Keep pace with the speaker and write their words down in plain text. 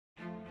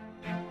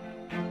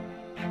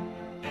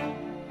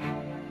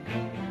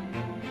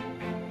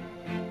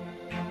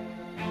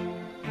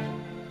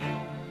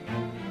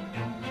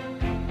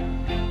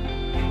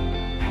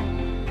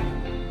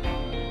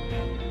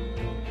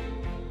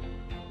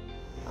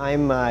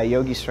I'm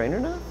Yogi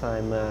Srenath.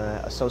 I'm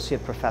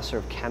Associate Professor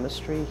of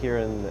Chemistry here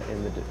in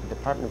the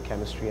Department of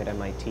Chemistry at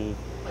MIT.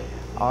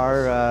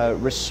 Our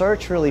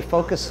research really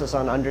focuses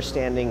on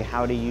understanding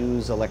how to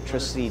use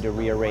electricity to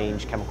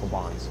rearrange chemical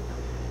bonds.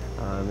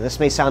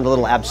 This may sound a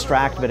little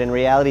abstract, but in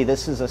reality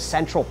this is a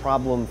central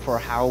problem for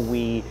how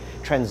we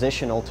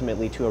transition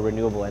ultimately to a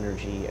renewable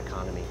energy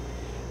economy.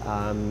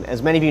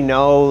 As many of you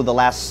know, the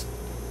last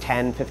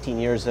 10, 15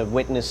 years have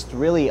witnessed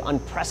really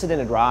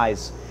unprecedented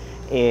rise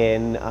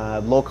in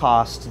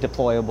low-cost,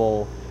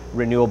 deployable,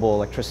 renewable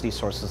electricity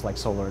sources like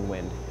solar and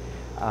wind.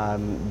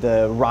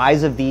 The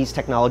rise of these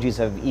technologies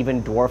have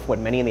even dwarfed what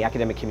many in the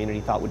academic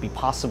community thought would be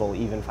possible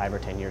even 5 or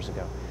 10 years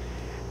ago.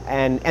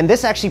 And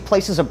this actually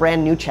places a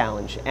brand new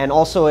challenge and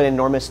also an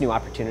enormous new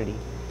opportunity,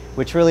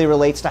 which really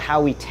relates to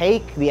how we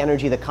take the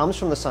energy that comes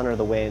from the sun or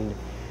the wind,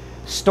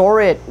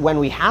 store it when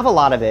we have a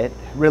lot of it,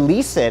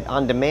 release it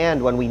on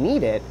demand when we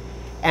need it,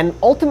 and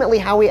ultimately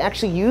how we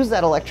actually use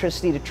that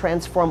electricity to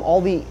transform all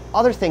the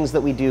other things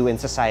that we do in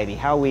society,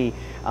 how we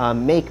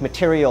make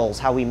materials,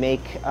 how we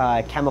make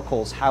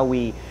chemicals, how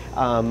we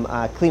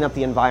clean up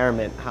the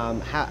environment,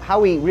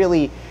 how we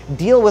really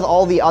deal with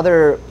all the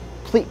other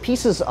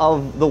pieces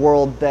of the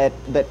world that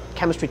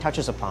chemistry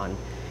touches upon.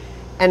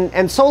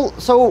 And so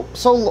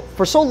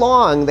for so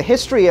long, the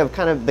history of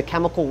kind of the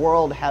chemical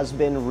world has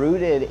been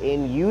rooted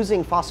in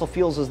using fossil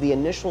fuels as the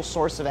initial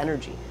source of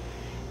energy.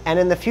 And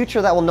in the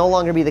future, that will no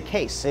longer be the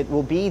case. It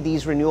will be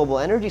these renewable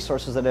energy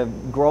sources that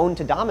have grown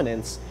to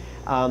dominance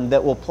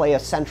that will play a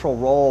central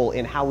role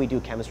in how we do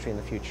chemistry in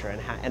the future.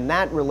 And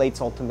that relates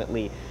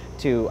ultimately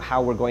to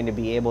how we're going to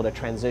be able to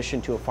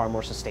transition to a far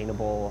more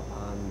sustainable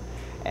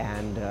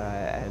and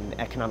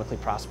economically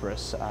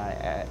prosperous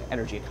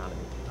energy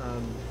economy.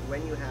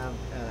 When you have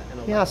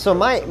yeah, so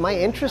my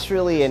interest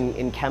really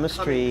in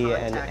chemistry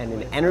and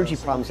in energy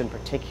problems in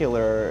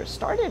particular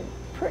started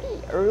pretty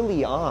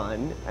early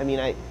on. I mean,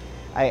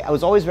 I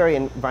was always very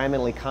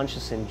environmentally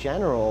conscious in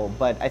general,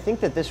 but I think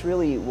that this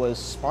really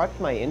sparked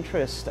my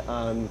interest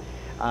in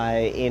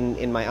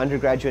my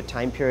undergraduate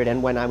time period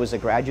and when I was a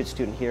graduate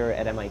student here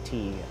at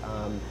MIT.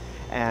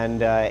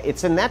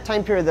 It's in that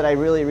time period that I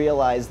really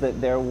realized that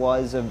there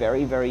was a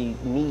very, very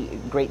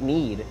great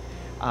need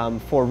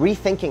for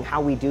rethinking how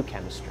we do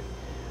chemistry.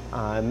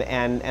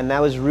 And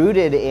that was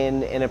rooted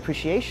in an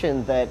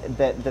appreciation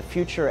that the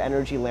future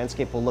energy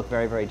landscape will look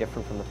very, very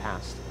different from the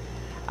past.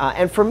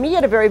 And for me,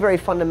 at a very, very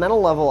fundamental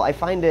level, I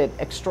find it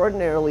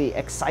extraordinarily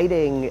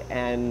exciting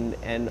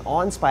and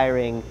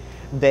awe-inspiring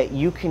that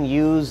you can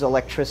use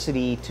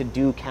electricity to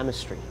do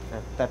chemistry.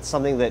 That's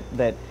something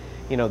that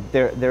you know,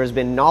 there has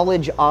been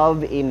knowledge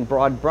of in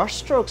broad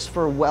brushstrokes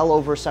for well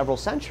over several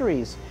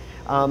centuries,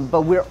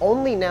 but we're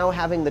only now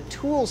having the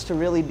tools to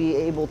really be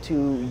able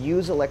to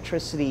use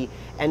electricity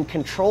and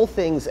control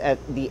things at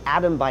the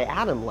atom by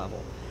atom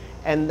level.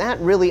 And that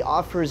really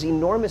offers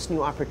enormous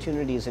new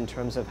opportunities in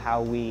terms of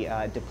how we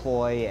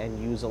deploy and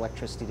use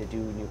electricity to do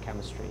new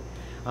chemistry.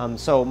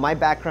 So my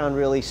background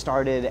really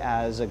started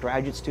as a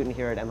graduate student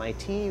here at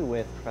MIT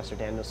with Professor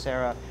Dan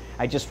Nocera.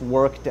 I just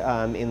worked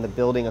in the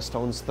building a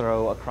stone's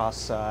throw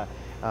across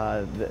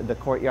the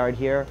courtyard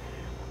here.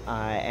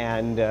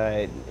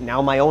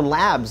 Now my own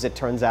labs, it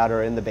turns out,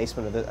 are in the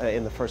basement of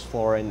in the first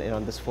floor and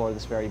on this floor of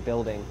this very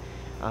building.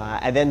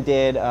 I then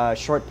did a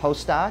short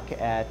postdoc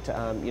at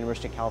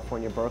University of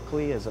California,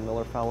 Berkeley as a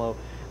Miller Fellow,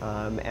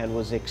 and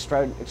was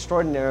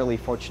extraordinarily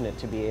fortunate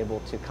to be able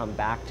to come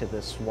back to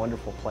this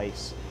wonderful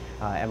place,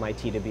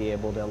 MIT, to be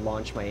able to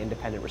launch my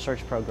independent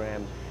research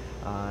program.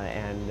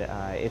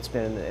 It's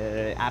been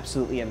an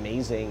absolutely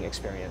amazing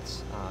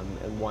experience,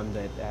 and one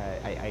that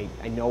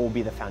I know will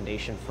be the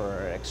foundation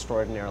for an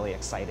extraordinarily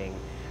exciting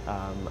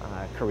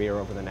career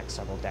over the next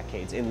several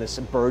decades in this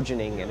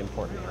burgeoning and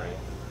important area.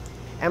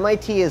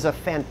 MIT is a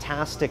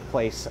fantastic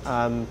place.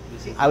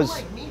 I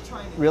was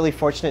really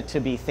fortunate to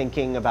be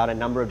thinking about a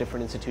number of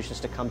different institutions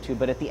to come to,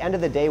 but at the end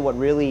of the day, what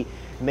really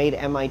made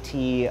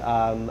MIT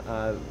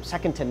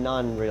second to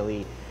none,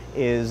 really,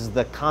 is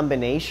the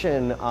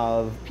combination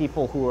of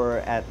people who are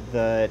at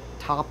the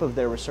top of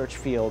their research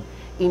field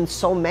in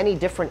so many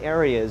different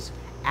areas,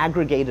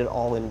 aggregated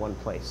all in one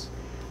place.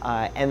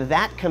 And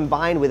that,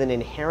 combined with an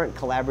inherent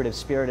collaborative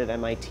spirit at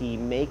MIT,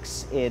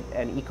 makes it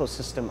an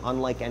ecosystem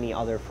unlike any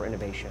other for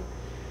innovation.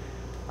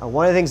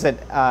 One of the things that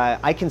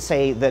I can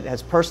say that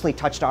has personally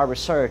touched our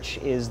research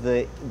is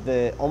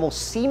the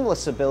almost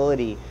seamless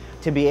ability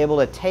to be able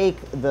to take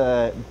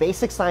the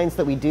basic science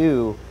that we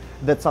do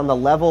that's on the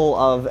level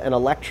of an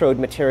electrode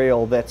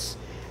material that's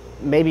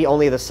maybe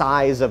only the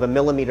size of a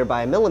millimeter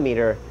by a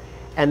millimeter,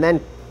 and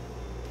then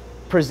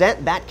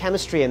present that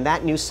chemistry and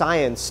that new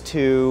science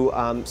to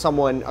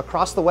someone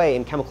across the way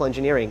in chemical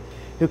engineering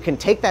who can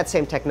take that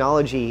same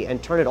technology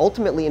and turn it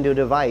ultimately into a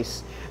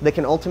device that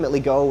can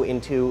ultimately go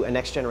into a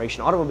next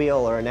generation automobile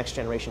or a next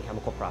generation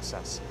chemical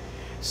process.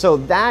 So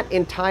that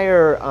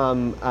entire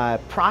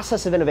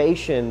process of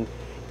innovation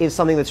is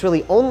something that's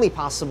really only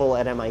possible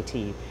at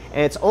MIT.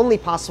 And it's only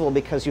possible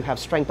because you have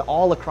strength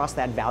all across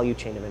that value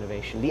chain of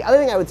innovation. The other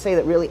thing I would say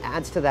that really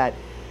adds to that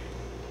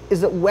is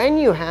that when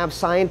you have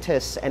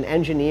scientists and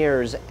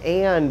engineers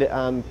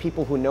and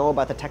people who know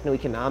about the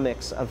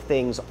techno-economics of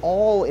things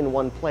all in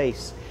one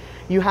place,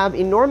 you have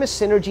enormous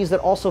synergies that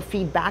also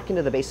feed back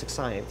into the basic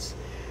science.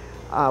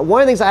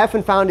 One of the things I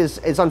often found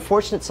is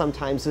unfortunate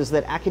sometimes is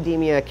that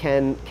academia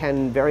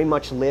can very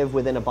much live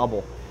within a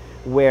bubble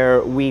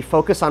where we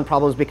focus on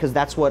problems because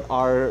that's what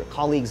our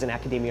colleagues in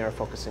academia are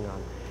focusing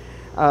on.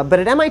 But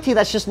at MIT,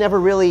 that's just never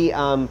really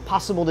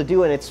possible to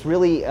do, and it's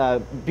really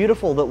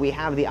beautiful that we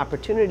have the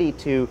opportunity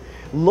to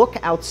look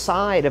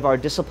outside of our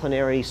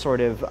disciplinary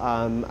sort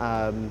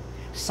of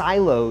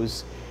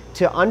silos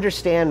to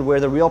understand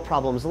where the real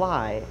problems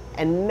lie.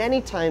 And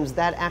many times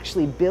that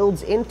actually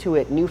builds into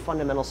it new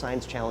fundamental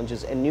science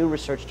challenges and new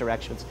research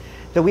directions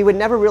that we would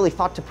never really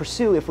thought to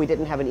pursue if we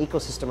didn't have an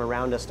ecosystem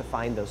around us to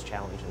find those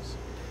challenges.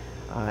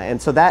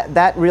 And so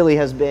that really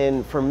has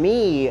been, for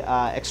me,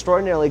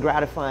 extraordinarily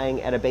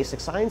gratifying at a basic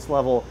science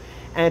level.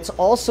 And it's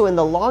also in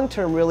the long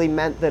term really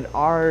meant that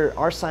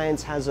our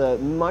science has a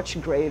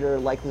much greater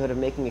likelihood of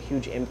making a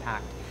huge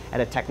impact at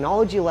a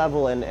technology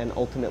level and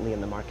ultimately in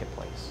the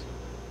marketplace.